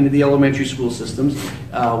back into the elementary school systems.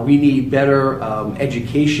 We need better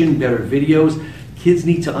education, better videos. Kids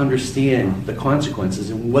need to understand the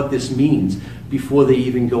consequences and what this means before they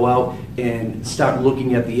even go out and start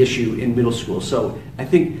looking at the issue in middle school. So I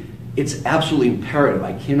think it's absolutely imperative.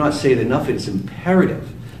 I cannot say it enough. It's imperative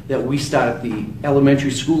that we start at the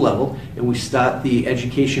elementary school level and we start the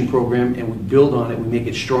education program and we build on it. We make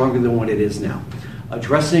it stronger than what it is now.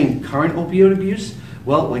 Addressing current opioid abuse,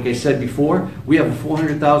 well, like I said before, we have a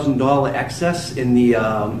 $400,000 excess in the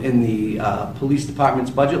police department's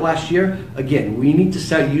budget last year. Again, we need to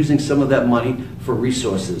start using some of that money for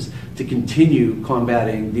resources to continue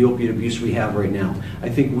combating the opiate abuse we have right now. I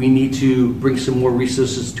think we need to bring some more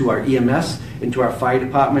resources to our EMS and to our fire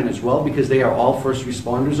department as well, because they are all first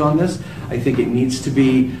responders on this. I think it needs to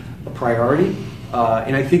be a priority,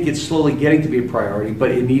 and I think it's slowly getting to be a priority, but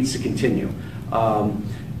it needs to continue.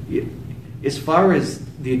 As far as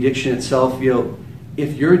the addiction itself,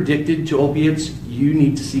 if you're addicted to opiates, you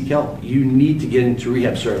need to seek help. You need to get into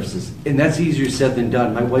rehab services. And that's easier said than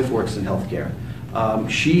done. My wife works in healthcare.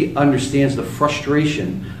 She understands the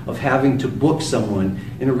frustration of having to book someone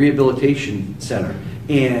in a rehabilitation center.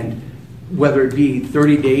 And whether it be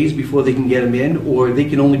 30 days before they can get them in, or they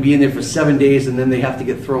can only be in there for 7 days and then they have to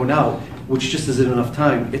get thrown out, which just isn't enough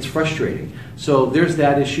time, it's frustrating. So there's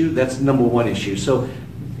that issue. That's number one issue. So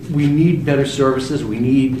we need better services. We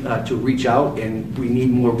need to reach out, and we need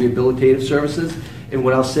more rehabilitative services. And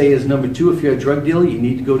what I'll say is, number two, if you're a drug dealer, you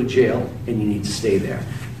need to go to jail and you need to stay there.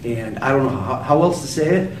 And I don't know how else to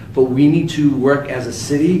say it, but we need to work as a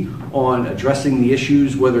city on addressing the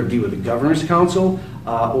issues, whether it be with the Governor's Council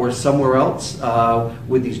or somewhere else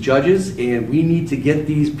with these judges. And we need to get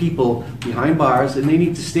these people behind bars, and they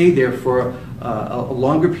need to stay there for a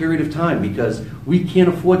longer period of time, because we can't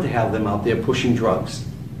afford to have them out there pushing drugs.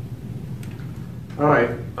 All right,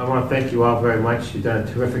 I want to thank you all very much. You've done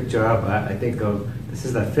a terrific job. I think this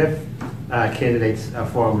is the fifth candidates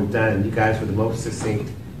forum we've done, and you guys were the most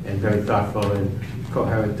succinct and very thoughtful and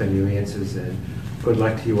coherent in your answers. And good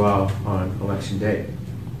luck to you all on Election Day.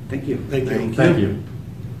 Thank you. Thank you. Thank you.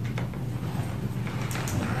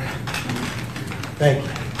 Thank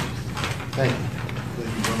you. Thank you.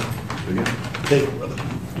 Thank you, brother.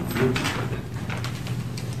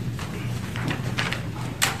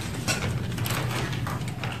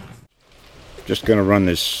 Just going to run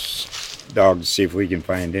this dog to see if we can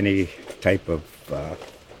find any type of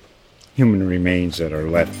human remains that are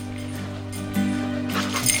left.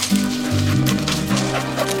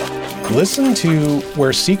 Listen to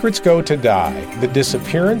Where Secrets Go to Die, The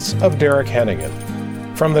Disappearance of Derek Hennigan.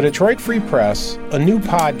 From the Detroit Free Press, a new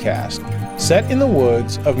podcast set in the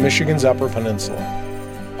woods of Michigan's Upper Peninsula.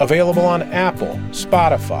 Available on Apple,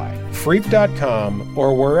 Spotify, Freep.com,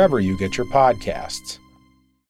 or wherever you get your podcasts.